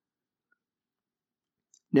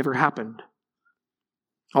 Never happened.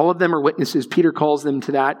 All of them are witnesses. Peter calls them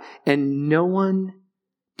to that, and no one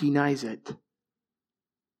denies it.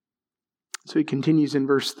 So he continues in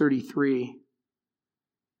verse 33.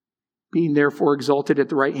 Being therefore exalted at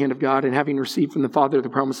the right hand of God, and having received from the Father the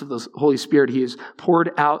promise of the Holy Spirit, he has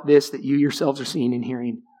poured out this that you yourselves are seeing and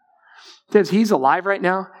hearing. It says he's alive right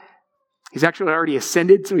now. He's actually already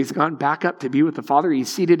ascended, so he's gone back up to be with the Father. He's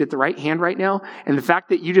seated at the right hand right now. And the fact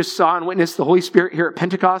that you just saw and witnessed the Holy Spirit here at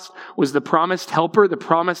Pentecost was the promised helper, the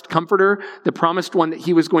promised comforter, the promised one that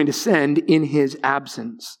he was going to send in his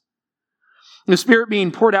absence. The Spirit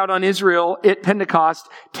being poured out on Israel at Pentecost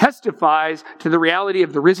testifies to the reality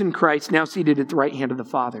of the risen Christ now seated at the right hand of the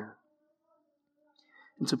Father.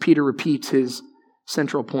 And so Peter repeats his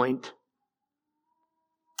central point.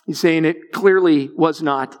 He's saying it clearly was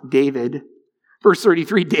not David. Verse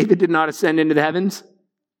 33, David did not ascend into the heavens.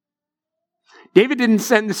 David didn't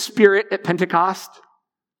send the Spirit at Pentecost.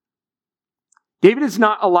 David is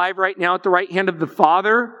not alive right now at the right hand of the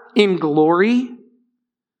Father in glory.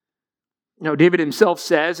 No, David himself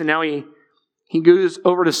says, and now he goes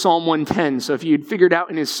over to Psalm 110. So if you'd figured out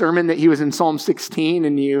in his sermon that he was in Psalm 16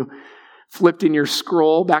 and you flipped in your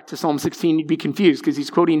scroll back to Psalm 16, you'd be confused because he's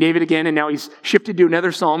quoting David again, and now he's shifted to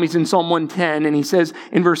another psalm. He's in Psalm 110, and he says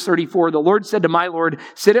in verse 34, the Lord said to my Lord,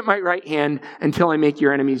 sit at my right hand until I make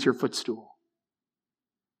your enemies your footstool.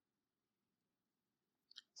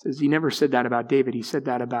 He says he never said that about David. He said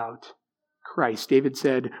that about Christ. David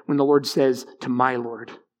said, when the Lord says to my Lord,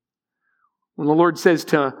 when the Lord says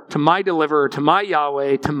to my deliverer, to my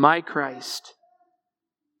Yahweh, to my Christ.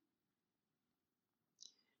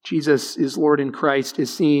 Jesus is Lord in Christ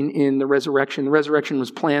is seen in the resurrection. The resurrection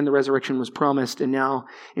was planned, the resurrection was promised, and now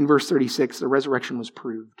in verse 36, the resurrection was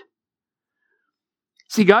proved.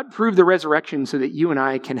 See, God proved the resurrection so that you and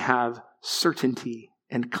I can have certainty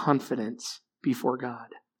and confidence before God.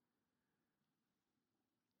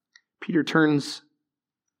 Peter turns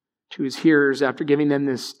to his hearers after giving them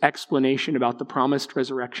this explanation about the promised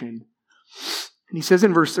resurrection. And he says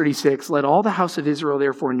in verse 36, let all the house of Israel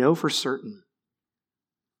therefore know for certain.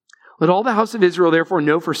 Let all the house of Israel therefore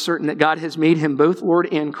know for certain that God has made him both Lord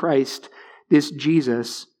and Christ, this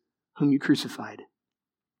Jesus whom you crucified.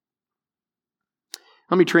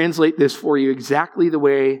 Let me translate this for you exactly the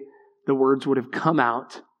way the words would have come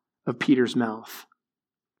out of Peter's mouth.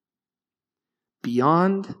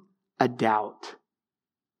 beyond a doubt.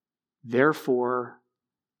 Therefore,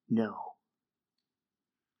 no.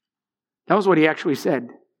 That was what he actually said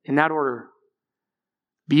in that order.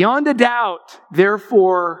 Beyond a doubt,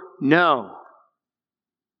 therefore, no.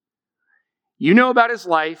 You know about his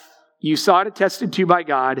life. You saw it attested to by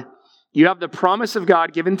God. You have the promise of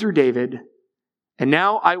God given through David. And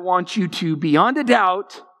now I want you to, beyond a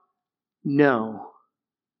doubt, know.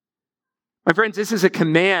 My friends, this is a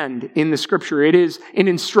command in the Scripture. It is an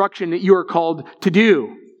instruction that you are called to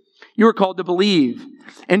do. You are called to believe.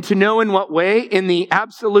 And to know in what way? In the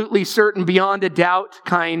absolutely certain, beyond a doubt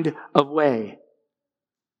kind of way.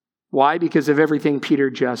 Why? Because of everything Peter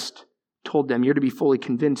just told them. You're to be fully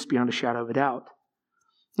convinced beyond a shadow of a doubt.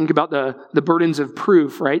 Think about the burdens of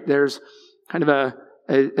proof, right? There's kind of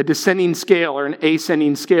a descending scale or an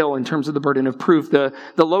ascending scale in terms of the burden of proof. The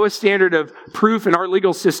lowest standard of proof in our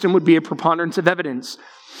legal system would be a preponderance of evidence.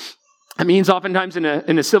 It means oftentimes in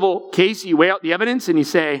a civil case, you weigh out the evidence and you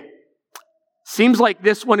say, seems like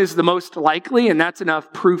this one is the most likely, and that's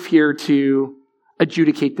enough proof here to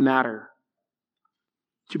adjudicate the matter.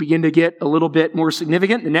 To begin to get a little bit more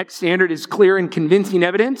significant, the next standard is clear and convincing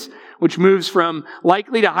evidence, which moves from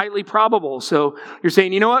likely to highly probable. So you're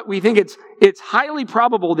saying, you know what? We think it's highly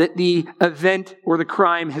probable that the event or the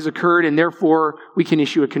crime has occurred, and therefore we can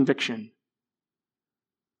issue a conviction.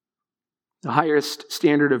 The highest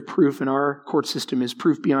standard of proof in our court system is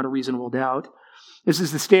proof beyond a reasonable doubt. This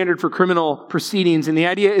is the standard for criminal proceedings, and the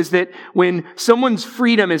idea is that when someone's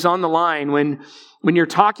freedom is on the line, when you're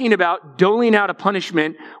talking about doling out a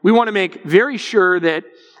punishment, we want to make very sure that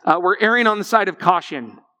we're erring on the side of caution.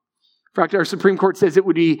 In fact, our Supreme Court says it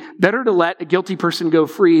would be better to let a guilty person go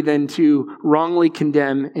free than to wrongly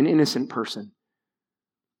condemn an innocent person.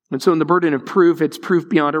 And so in the burden of proof, it's proof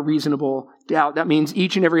beyond a reasonable doubt. That means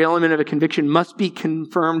each and every element of a conviction must be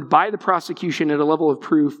confirmed by the prosecution at a level of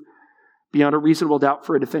proof beyond a reasonable doubt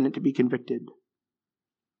for a defendant to be convicted.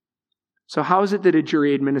 So how is it that a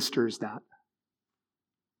jury administers that?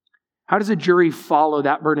 How does a jury follow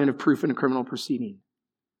that burden of proof in a criminal proceeding?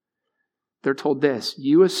 They're told this: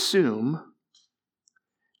 you assume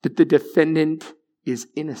that the defendant is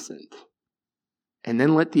innocent, and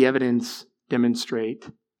then let the evidence demonstrate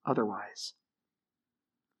otherwise.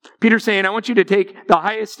 Peter's saying, I want you to take the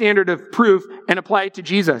highest standard of proof and apply it to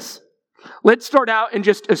Jesus. Let's start out and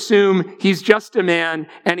just assume he's just a man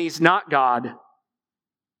and he's not God.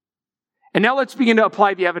 And now let's begin to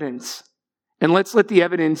apply the evidence. And let's let the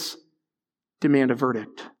evidence demand a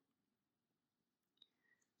verdict.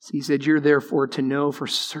 So he said, you're therefore to know for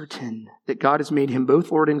certain that God has made him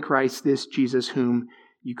both Lord and Christ, this Jesus whom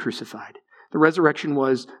you crucified. The resurrection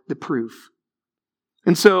was the proof.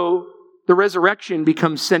 And so the resurrection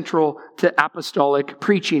becomes central to apostolic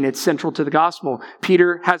preaching. It's central to the gospel.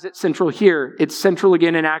 Peter has it central here. It's central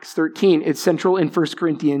again in Acts 13. It's central in 1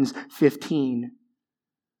 Corinthians 15.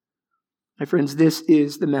 My friends, this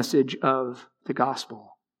is the message of the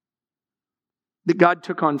gospel. That God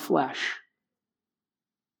took on flesh.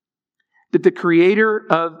 That the creator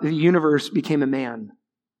of the universe became a man.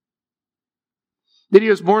 That he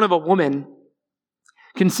was born of a woman,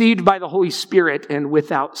 conceived by the Holy Spirit and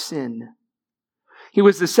without sin. He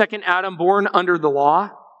was the second Adam born under the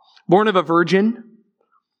law, born of a virgin.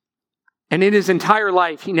 And in his entire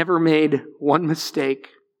life, he never made one mistake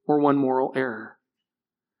or one moral error.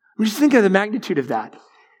 I mean, just think of the magnitude of that.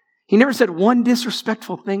 He never said one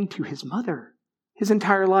disrespectful thing to his mother his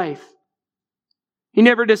entire life. He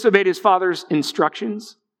never disobeyed his father's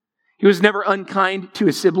instructions. He was never unkind to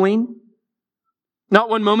a sibling. Not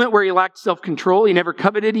one moment where he lacked self-control. He never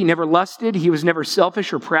coveted. He never lusted. He was never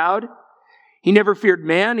selfish or proud. He never feared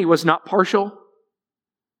man. He was not partial.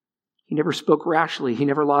 He never spoke rashly. He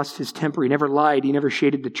never lost his temper. He never lied. He never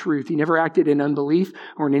shaded the truth. He never acted in unbelief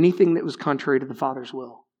or in anything that was contrary to the Father's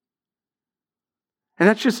will. And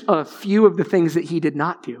that's just a few of the things that he did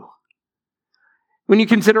not do. When you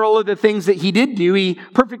consider all of the things that he did do, he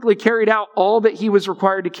perfectly carried out all that he was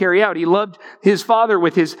required to carry out. He loved his Father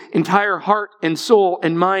with his entire heart and soul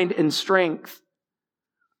and mind and strength.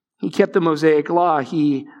 He kept the Mosaic law.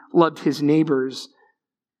 He loved his neighbors.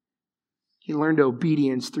 He learned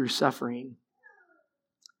obedience through suffering.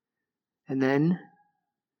 And then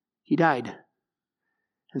he died.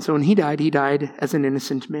 And so when he died as an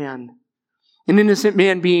innocent man. An innocent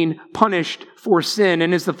man being punished for sin.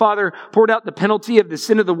 And as the Father poured out the penalty of the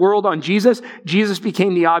sin of the world on Jesus, Jesus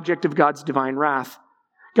became the object of God's divine wrath.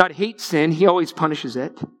 God hates sin. He always punishes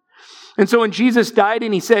it. And so when Jesus died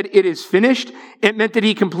and he said, "It is finished," it meant that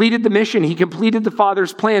he completed the mission. He completed the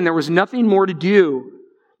Father's plan. There was nothing more to do.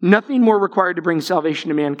 Nothing more required to bring salvation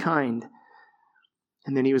to mankind.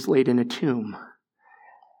 And then he was laid in a tomb.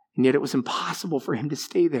 And yet it was impossible for him to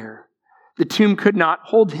stay there. The tomb could not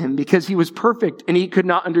hold him because he was perfect and he could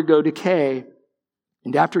not undergo decay.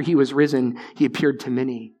 And after he was risen, he appeared to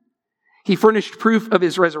many. He furnished proof of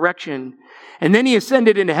his resurrection. And then he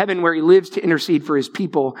ascended into heaven where he lives to intercede for his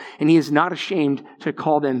people. And he is not ashamed to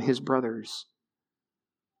call them his brothers.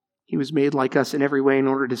 He was made like us in every way in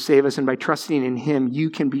order to save us. And by trusting in him, you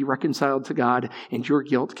can be reconciled to God and your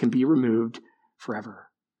guilt can be removed forever.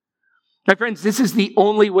 My friends, this is the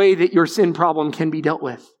only way that your sin problem can be dealt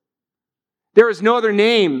with. There is no other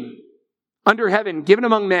name under heaven given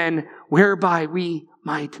among men whereby we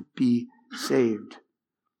might be saved.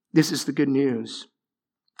 This is the good news.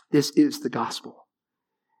 This is the gospel.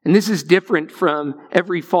 And this is different from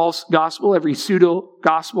every false gospel, every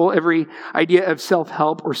pseudo-gospel, every idea of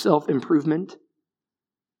self-help or self-improvement.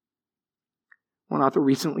 One author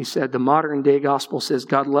recently said, the modern day gospel says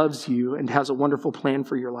God loves you and has a wonderful plan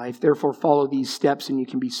for your life. Therefore, follow these steps and you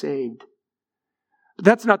can be saved. But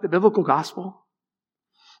that's not the biblical gospel.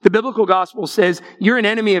 The biblical gospel says you're an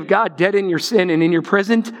enemy of God, dead in your sin and in your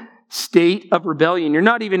present state of rebellion. You're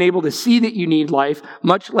not even able to see that you need life,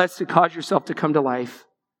 much less to cause yourself to come to life.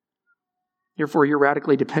 Therefore, you're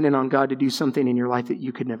radically dependent on God to do something in your life that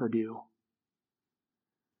you could never do.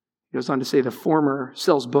 He goes on to say the former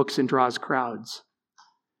sells books and draws crowds.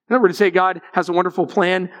 In other words, to say God has a wonderful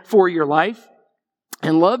plan for your life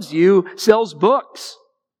and loves you, sells books.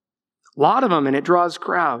 A lot of them, and it draws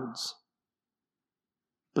crowds.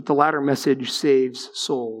 But the latter message saves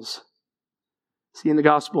souls. See, in the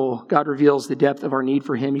gospel, God reveals the depth of our need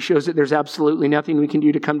for him. He shows that there's absolutely nothing we can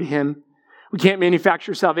do to come to him. We can't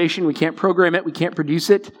manufacture salvation. We can't program it. We can't produce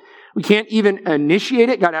it. We can't even initiate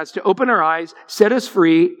it. God has to open our eyes, set us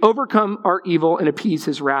free, overcome our evil, and appease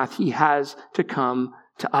his wrath. He has to come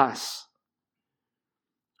to us.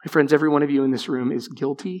 My friends, every one of you in this room is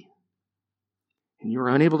guilty, and you're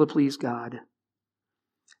unable to please God.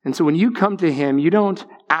 And so when you come to him, you don't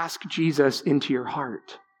ask Jesus into your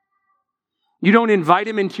heart. You don't invite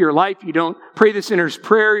him into your life. You don't pray the sinner's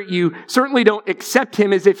prayer. You certainly don't accept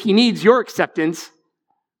him as if he needs your acceptance.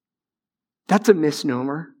 That's a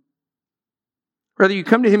misnomer. Rather, you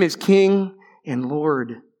come to him as King and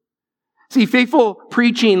Lord. See, faithful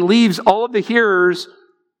preaching leaves all of the hearers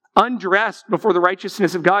undressed before the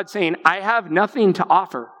righteousness of God, saying, I have nothing to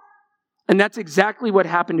offer. And that's exactly what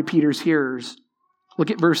happened to Peter's hearers. Look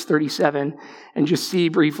at verse 37 and just see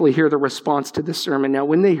briefly here the response to this sermon. Now,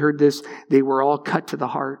 when they heard this, they were all cut to the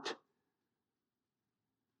heart.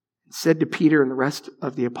 And said to Peter and the rest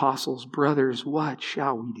of the apostles, brothers, what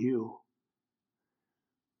shall we do?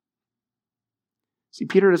 See,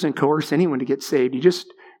 Peter doesn't coerce anyone to get saved. He just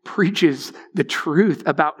preaches the truth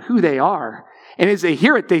about who they are. And as they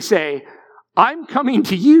hear it, they say, I'm coming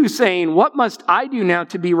to you saying, what must I do now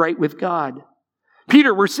to be right with God?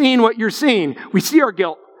 Peter, we're seeing what you're seeing. We see our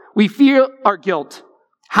guilt. We feel our guilt.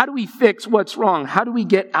 How do we fix what's wrong? How do we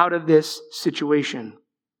get out of this situation?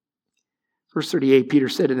 Verse 38, Peter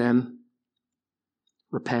said to them,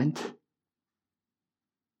 repent.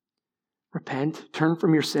 Repent. Turn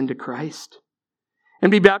from your sin to Christ. And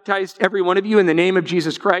be baptized, every one of you, in the name of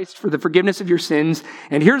Jesus Christ for the forgiveness of your sins.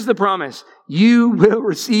 And here's the promise. You will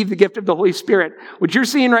receive the gift of the Holy Spirit. What you're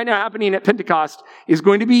seeing right now happening at Pentecost is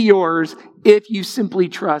going to be yours if you simply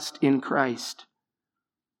trust in Christ.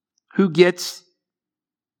 Who gets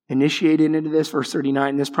initiated into this? Verse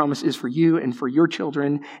 39, this promise is for you and for your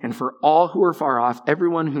children and for all who are far off,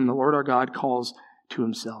 everyone whom the Lord our God calls to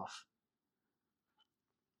himself.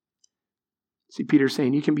 See, Peter's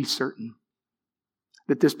saying you can be certain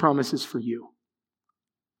that this promise is for you.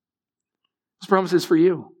 This promise is for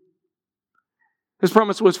you. This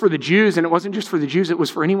promise was for the Jews, and it wasn't just for the Jews, it was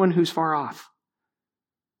for anyone who's far off.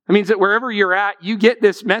 It means that wherever you're at, you get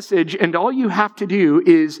this message, and all you have to do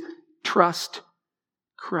is trust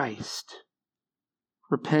Christ.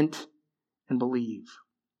 Repent and believe.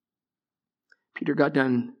 Peter got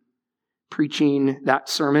done preaching that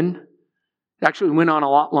sermon. It actually went on a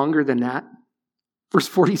lot longer than that. Verse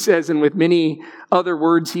 40 says, and with many other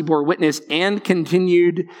words he bore witness and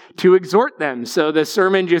continued to exhort them. So the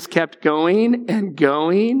sermon just kept going and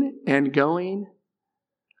going and going.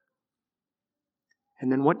 And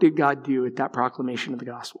then what did God do at that proclamation of the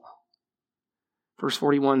gospel? Verse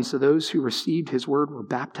 41, so those who received his word were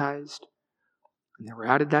baptized, and there were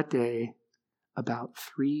added that day about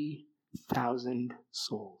 3,000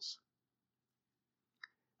 souls.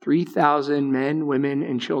 3,000 men, women,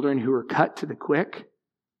 and children who were cut to the quick.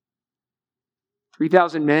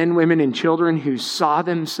 3,000 men, women, and children who saw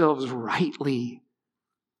themselves rightly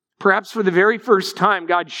Perhaps for the very first time,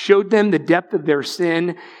 God showed them the depth of their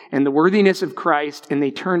sin and the worthiness of Christ, and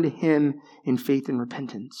they turned to him in faith and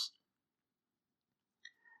repentance.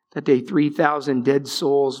 That day, 3,000 dead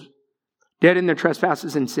souls, dead in their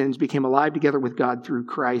trespasses and sins, became alive together with God through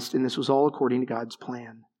Christ, and this was all according to God's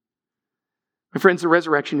plan. My friends, the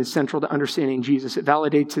resurrection is central to understanding Jesus. It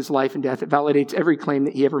validates his life and death. It validates every claim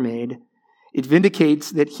that he ever made. It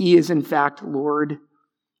vindicates that he is in fact Lord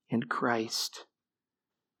and Christ.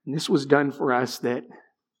 And this was done for us that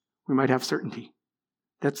we might have certainty.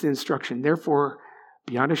 That's the instruction. Therefore,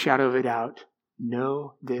 beyond a shadow of a doubt,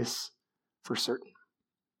 know this for certain.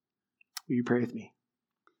 Will you pray with me?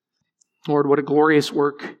 Lord, what a glorious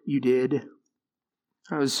work you did.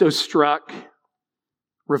 I was so struck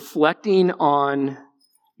reflecting on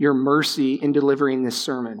your mercy in delivering this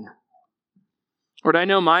sermon. Lord, I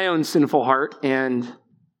know my own sinful heart, and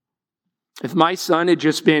if my son had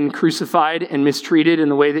just been crucified and mistreated in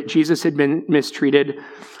the way that Jesus had been mistreated,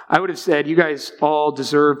 I would have said, you guys all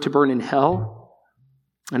deserve to burn in hell,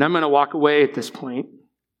 and I'm going to walk away at this point.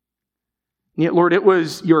 And yet, Lord, it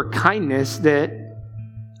was your kindness that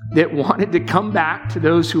wanted to come back to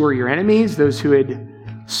those who were your enemies, those who had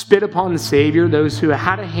spit upon the Savior, those who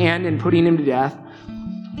had a hand in putting him to death,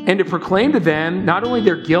 and to proclaim to them not only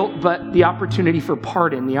their guilt, but the opportunity for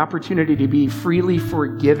pardon, the opportunity to be freely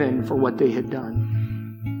forgiven for what they had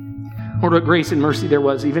done. Lord, what grace and mercy there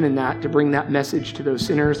was even in that, to bring that message to those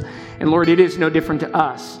sinners. And Lord, it is no different to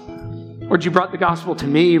us. Lord, you brought the gospel to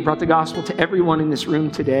me, you brought the gospel to everyone in this room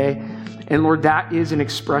today. And Lord, that is an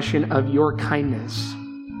expression of your kindness.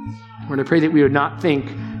 Lord, I pray that we would not think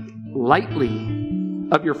lightly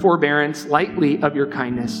of your forbearance, lightly of your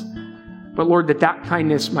kindness, but Lord, that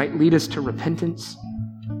kindness might lead us to repentance,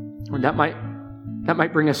 or that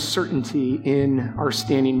might bring us certainty in our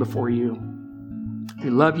standing before you. We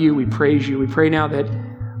love you, we praise you. We pray now that,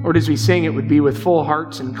 Lord, as we sing, it would be with full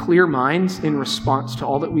hearts and clear minds in response to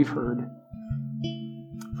all that we've heard.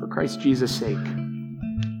 For Christ Jesus' sake,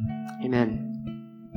 amen.